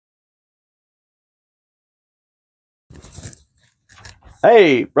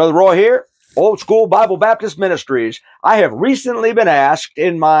Hey, Brother Roy here, Old School Bible Baptist Ministries. I have recently been asked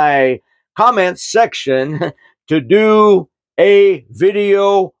in my comments section to do a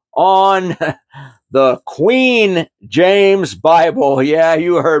video on the Queen James Bible. Yeah,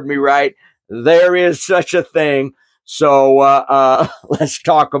 you heard me right. There is such a thing. So let's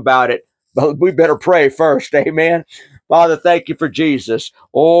talk about it. But we better pray first. Amen. Father, thank you for Jesus.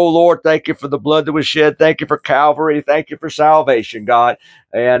 Oh, Lord, thank you for the blood that was shed. Thank you for Calvary. Thank you for salvation, God.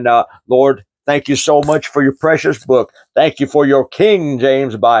 And Lord, thank you so much for your precious book. Thank you for your King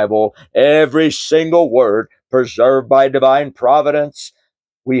James Bible. Every single word preserved by divine providence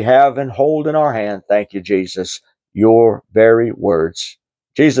we have and hold in our hand. Thank you, Jesus. Your very words.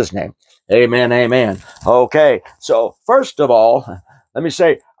 In Jesus' name. Amen. Amen. Okay. So first of all, let me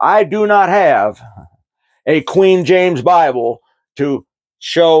say, I do not have a Queen James Bible to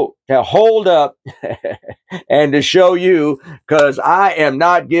hold up and to show you, because I am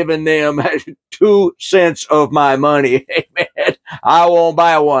not giving them 2 cents of my money. Amen. I won't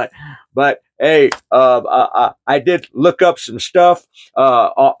buy one. But hey, I did look up some stuff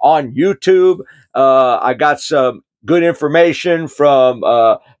on YouTube. I got some good information from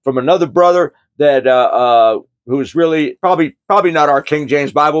another brother that who's really probably not our King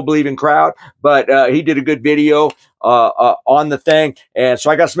James Bible believing crowd, but he did a good video on the thing. And so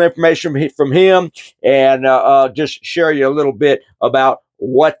I got some information from him, and just share you a little bit about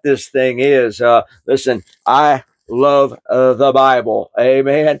what this thing is. Listen, I love the Bible.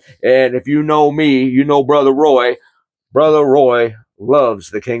 Amen. And if you know me, you know Brother Roy. Brother Roy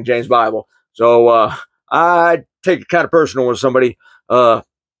loves the King James Bible. So I take it kind of personal when somebody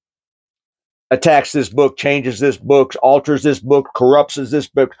attacks this book, changes this book, alters this book, corrupts this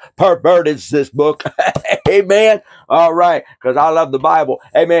book, perverts this book. Amen. All right. Because I love the Bible.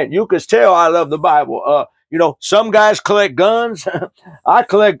 Amen. You can tell I love the Bible. Some guys collect guns. I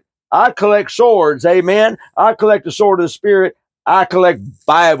collect swords. Amen. I collect the sword of the Spirit. I collect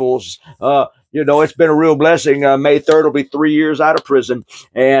Bibles. It's been a real blessing. May 3rd will be 3 years out of prison.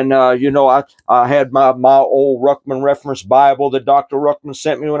 And, I had my old Ruckman Reference Bible that Dr. Ruckman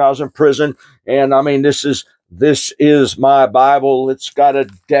sent me when I was in prison. And I mean, this is my Bible. It's got a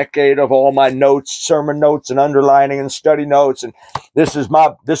decade of all my notes, sermon notes and underlining and study notes. And if the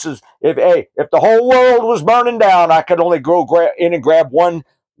whole world was burning down, I could only go in and grab one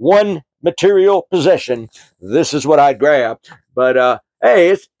material possession. This is what I'd grab. But,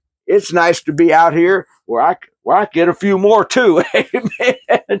 hey, it's nice to be out here where I get a few more too.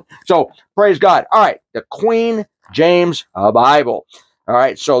 Amen. So praise God. All right. The Queen James Bible. All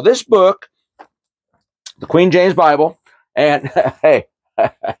right. So this book, the Queen James Bible, and hey,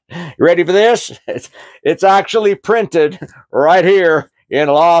 you ready for this? It's actually printed right here in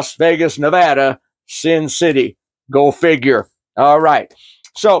Las Vegas, Nevada, Sin City. Go figure. All right.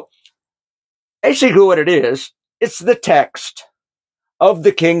 So basically what it is, it's the text of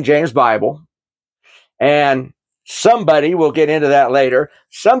the King James Bible. And somebody, we'll get into that later,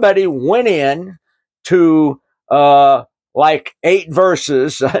 somebody went in to like 8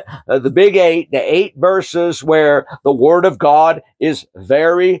 verses, the big 8, the 8 verses where the Word of God is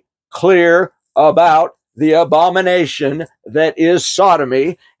very clear about the abomination that is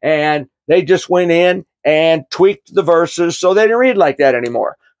sodomy. And they just went in and tweaked the verses so they didn't read like that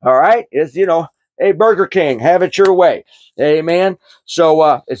anymore. All right? It's, hey, Burger King, have it your way. Amen.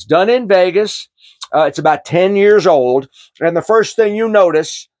 So it's done in Vegas. It's about 10 years old. And the first thing you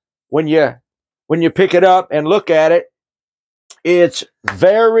notice when you pick it up and look at it, it's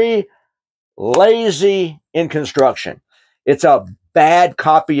very lazy in construction. It's a bad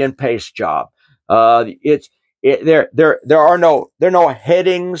copy and paste job. There are no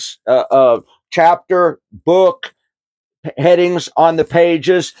headings, chapter, book headings on the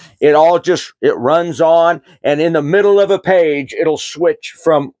pages. It runs on, and in the middle of a page, it'll switch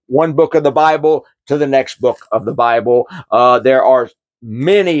from one book of the Bible to the next book of the Bible. There are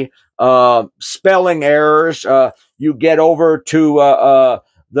many spelling errors. You get over to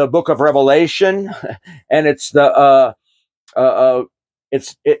the book of Revelation, and it's and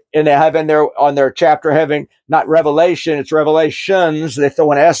they have in there on their chapter having not Revelation, it's Revelations. They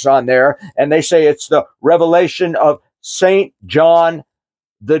throw an S on there, and they say it's the revelation of Saint John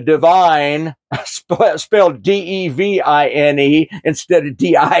the Divine, spelled Devine instead of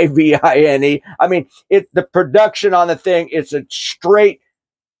Divine. I mean, the production on the thing, it's a straight,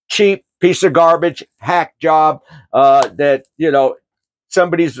 cheap piece of garbage, hack job that,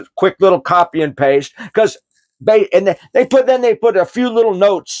 somebody's quick little copy and paste. Because they put a few little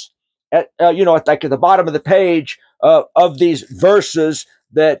notes at, like at the bottom of the page of these verses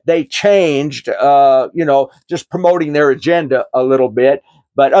that they changed, just promoting their agenda a little bit.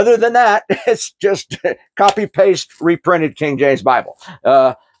 But other than that, it's just copy paste reprinted King James Bible.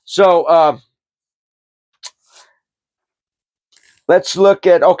 Let's look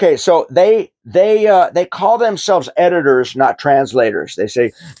at, okay, so they call themselves editors, not translators. They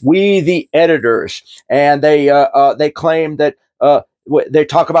say, we the editors, and they claim that they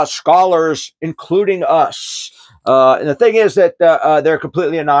talk about scholars, including us. And the thing is that they're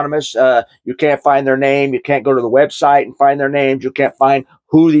completely anonymous. You can't find their name. You can't go to the website and find their names. You can't find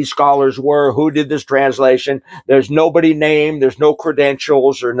who these scholars were, who did this translation. There's nobody named. There's no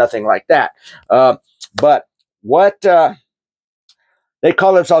credentials or nothing like that. But what... they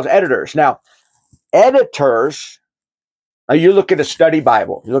call themselves editors. Now, editors, you look at a study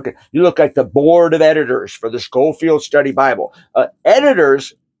Bible. You look at the board of editors for the Schofield Study Bible.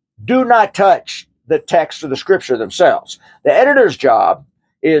 Editors do not touch the text of the scripture themselves. The editor's job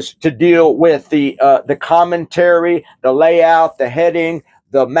is to deal with the commentary, the layout, the heading,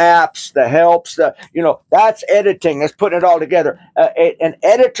 the maps, the helps, that's editing. That's putting it all together. An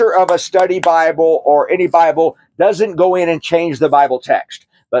editor of a study Bible or any Bible doesn't go in and change the Bible text.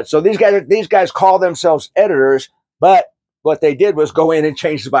 But so these guys call themselves editors, but what they did was go in and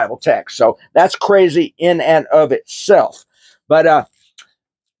change the Bible text. So that's crazy in and of itself. But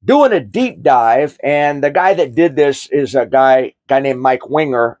doing a deep dive, and the guy that did this is a guy named Mike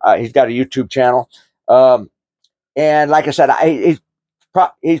Winger. He's got a YouTube channel. And like I said,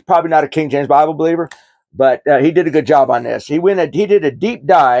 he's probably not a King James Bible believer, but he did a good job on this. He did a deep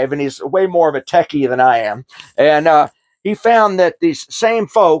dive, and he's way more of a techie than I am. And he found that these same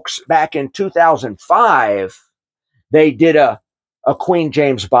folks back in 2005, they did a Queen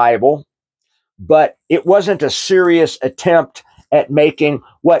James Bible, but it wasn't a serious attempt at making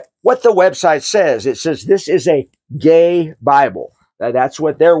what the website says. It says this is a gay Bible. That's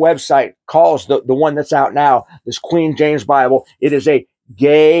what their website calls the one that's out now, this Queen James Bible. It is a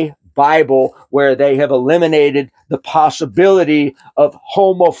gay Bible where they have eliminated the possibility of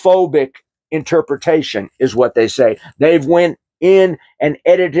homophobic interpretation, is what they say. They've went in and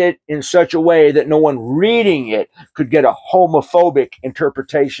edited it in such a way that no one reading it could get a homophobic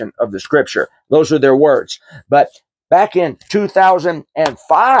interpretation of the scripture. Those are their words. But back in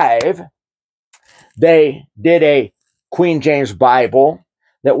 2005, they did a Queen James Bible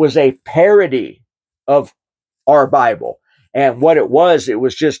that was a parody of our Bible. And what it was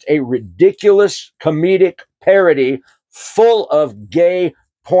just a ridiculous comedic parody full of gay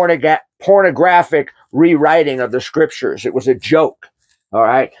pornographic rewriting of the scriptures. It was a joke. All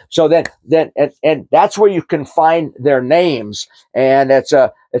right. So then that's where you can find their names. And it's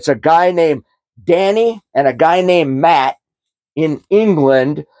a guy named Danny and a guy named Matt in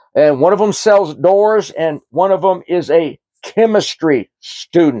England. And one of them sells doors, and one of them is a chemistry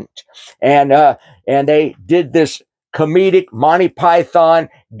student. And they did this comedic Monty Python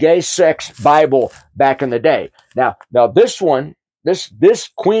gay sex Bible back in the day. Now this one, this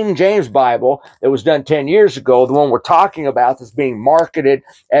Queen James Bible that was done 10 years ago, the one we're talking about that's being marketed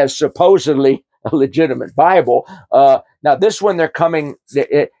as supposedly a legitimate Bible. Now this one they're coming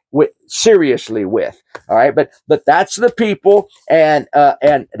seriously with. All right, but that's the people, and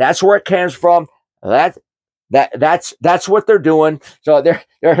that's where it comes from. That's what they're doing. So there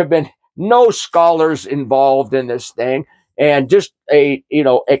have been no scholars involved in this thing, and just a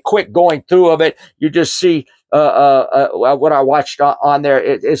quick going through of it, you just see what I watched on there.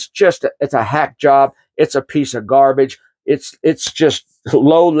 It's a hack job. It's a piece of garbage. It's just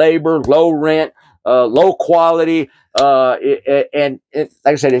low labor, low rent, low quality, and like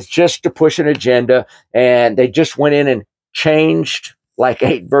I said, it's just to push an agenda. And they just went in and changed like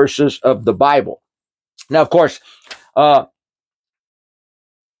 8 verses of the Bible. Now, of course, we're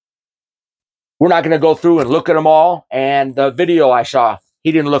not going to go through and look at them all. And the video I saw,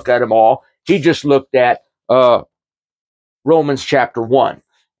 he didn't look at them all. He just looked at Romans chapter 1.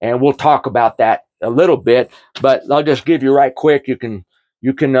 And we'll talk about that a little bit. But I'll just give you right quick. You can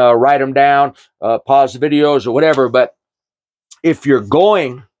write them down, pause the videos or whatever. But if you're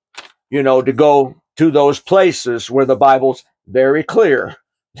going, to go to those places where the Bible's very clear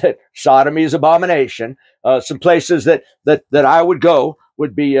that sodomy is abomination, some places that I would go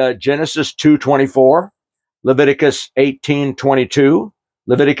would be Genesis 2:24, Leviticus 18:22,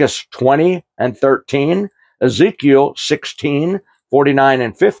 Leviticus 20 and 13, Ezekiel 16:49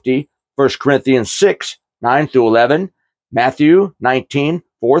 and 50, 1 Corinthians 6:9 through 11, Matthew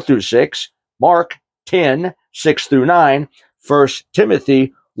 19:4 through 6, Mark 10:6 through 9, 1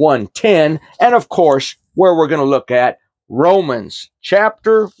 Timothy 1:10, and of course, where we're going to look at Romans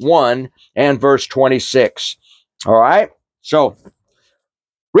chapter 1 and verse 26. All right. So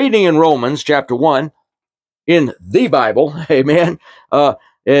reading in Romans chapter 1 in the Bible, amen, God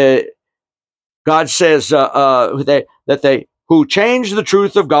says that they who changed the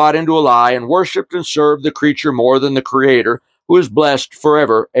truth of God into a lie and worshiped and served the creature more than the Creator, who is blessed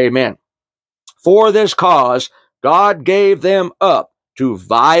forever. Amen. For this cause, God gave them up to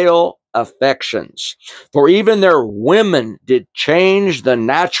vile affections. For even their women did change the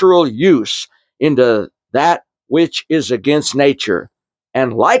natural use into that which is against nature.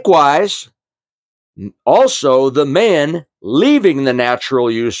 And likewise, also the men, leaving the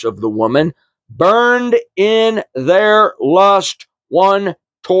natural use of the woman, burned in their lust one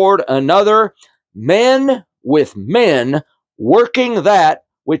toward another, men with men, working that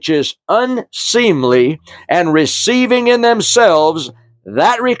which is unseemly, and receiving in themselves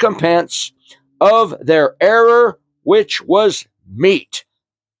that recompense of their error which was meet.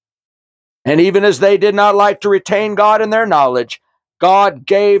 And even as they did not like to retain God in their knowledge, God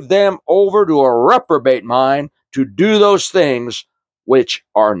gave them over to a reprobate mind to do those things which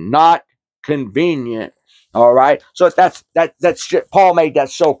are not convenient. All right. So that's Paul made that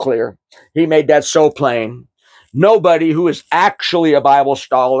so clear. He made that so plain. Nobody who is actually a Bible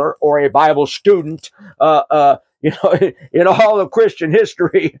scholar or a Bible student, in all of Christian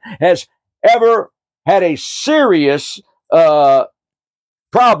history, has ever had a serious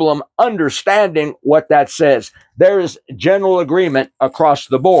problem understanding what that says. There is general agreement across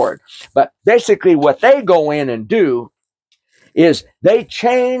the board. But basically what they go in and do is they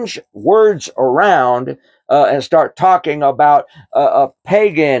change words around and start talking about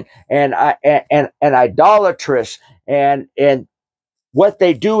pagan and idolatrous, and what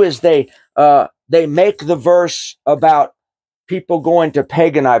they do is they make the verse about people going to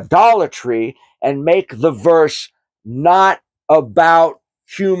pagan idolatry and make the verse not about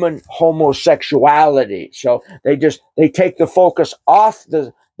human homosexuality. So they take the focus off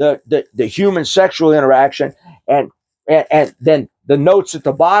the human sexual interaction, and then the notes at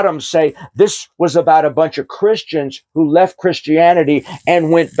the bottom say this was about a bunch of Christians who left Christianity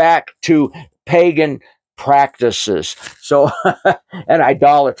and went back to pagan practices. So and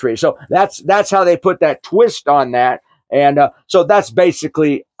idolatry. So that's how they put that twist on that. And so that's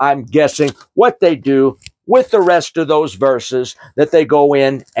basically, I'm guessing, what they do with the rest of those verses that they go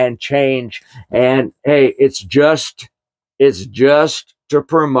in and change. And hey, it's just to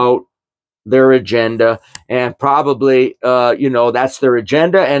promote their agenda, and probably that's their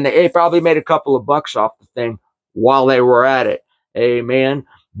agenda, and they probably made a couple of bucks off the thing while they were at it. Amen.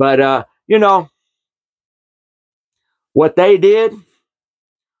 But what they did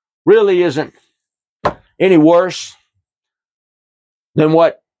really isn't any worse than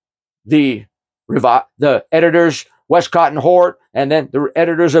what the editors, Westcott and Hort, and then the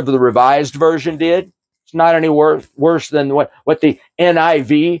editors of the Revised Version did. It's not any worse than what the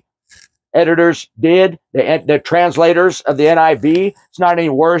NIV editors did, the translators of the NIV. It's not any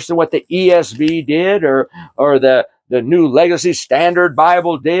worse than what the ESV did, or the New Legacy Standard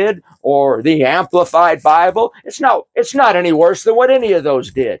Bible did, or the Amplified Bible. It's not any worse than what any of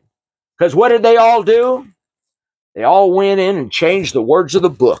those did. Because what did they all do? They all went in and changed the words of the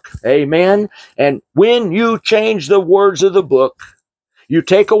book. Amen. And when you change the words of the book, you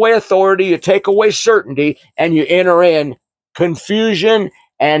take away authority, you take away certainty, and you enter in confusion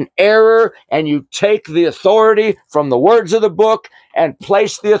and error, and you take the authority from the words of the book and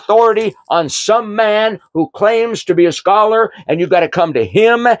place the authority on some man who claims to be a scholar, and you've got to come to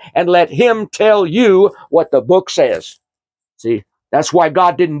him and let him tell you what the book says. See, that's why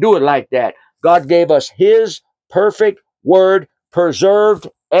God didn't do it like that. God gave us his perfect word, preserved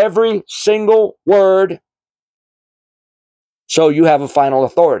every single word, so you have a final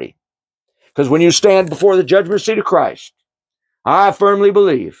authority. Because when you stand before the judgment seat of Christ, I firmly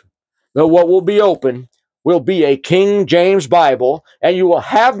believe that what will be open will be a King James Bible, and you will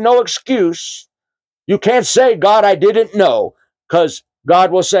have no excuse. You can't say, God, I didn't know, because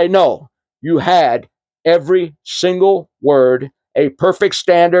God will say, no, you had every single word, a perfect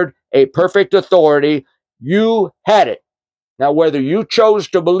standard, a perfect authority. You had it. Now, whether you chose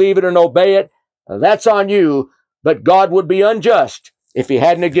to believe it and obey it, that's on you, but God would be unjust if he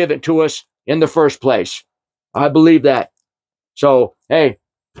hadn't given it to us in the first place. I believe that. So, hey,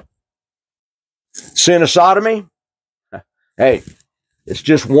 sin of sodomy, hey, it's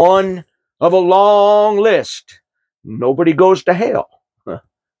just one of a long list. Nobody goes to hell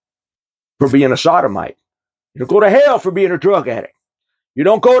for being a sodomite. You don't go to hell for being a drug addict. You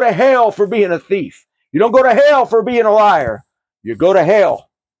don't go to hell for being a thief. You don't go to hell for being a liar. You go to hell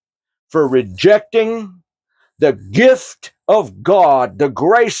for rejecting the gift of God, the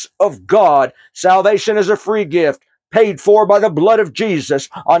grace of God. Salvation is a free gift. paid for by the blood of Jesus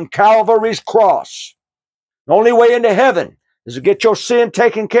on Calvary's cross. The only way into heaven is to get your sin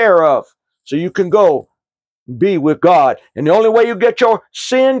taken care of so you can go be with God. And the only way you get your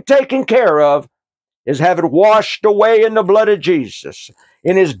sin taken care of is have it washed away in the blood of Jesus.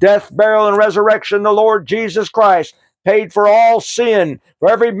 In his death, burial, and resurrection, the Lord Jesus Christ paid for all sin, for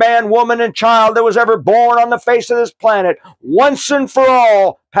every man, woman, and child that was ever born on the face of this planet, once and for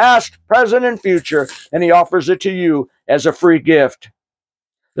all, past, present, and future, and he offers it to you as a free gift.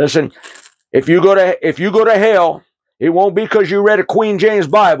 Listen, if you go to hell, it won't be because you read a Queen James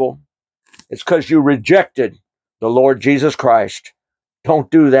Bible. It's because you rejected the Lord Jesus Christ. Don't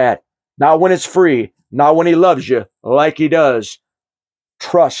do that. Not when it's free, not when he loves you like he does.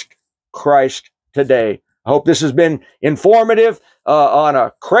 Trust Christ today. I hope this has been informative on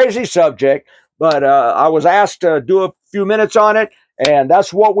a crazy subject, but I was asked to do a few minutes on it, and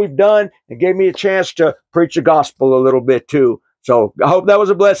that's what we've done. It gave me a chance to preach the gospel a little bit too. So I hope that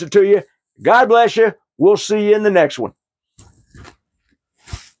was a blessing to you. God bless you. We'll see you in the next one.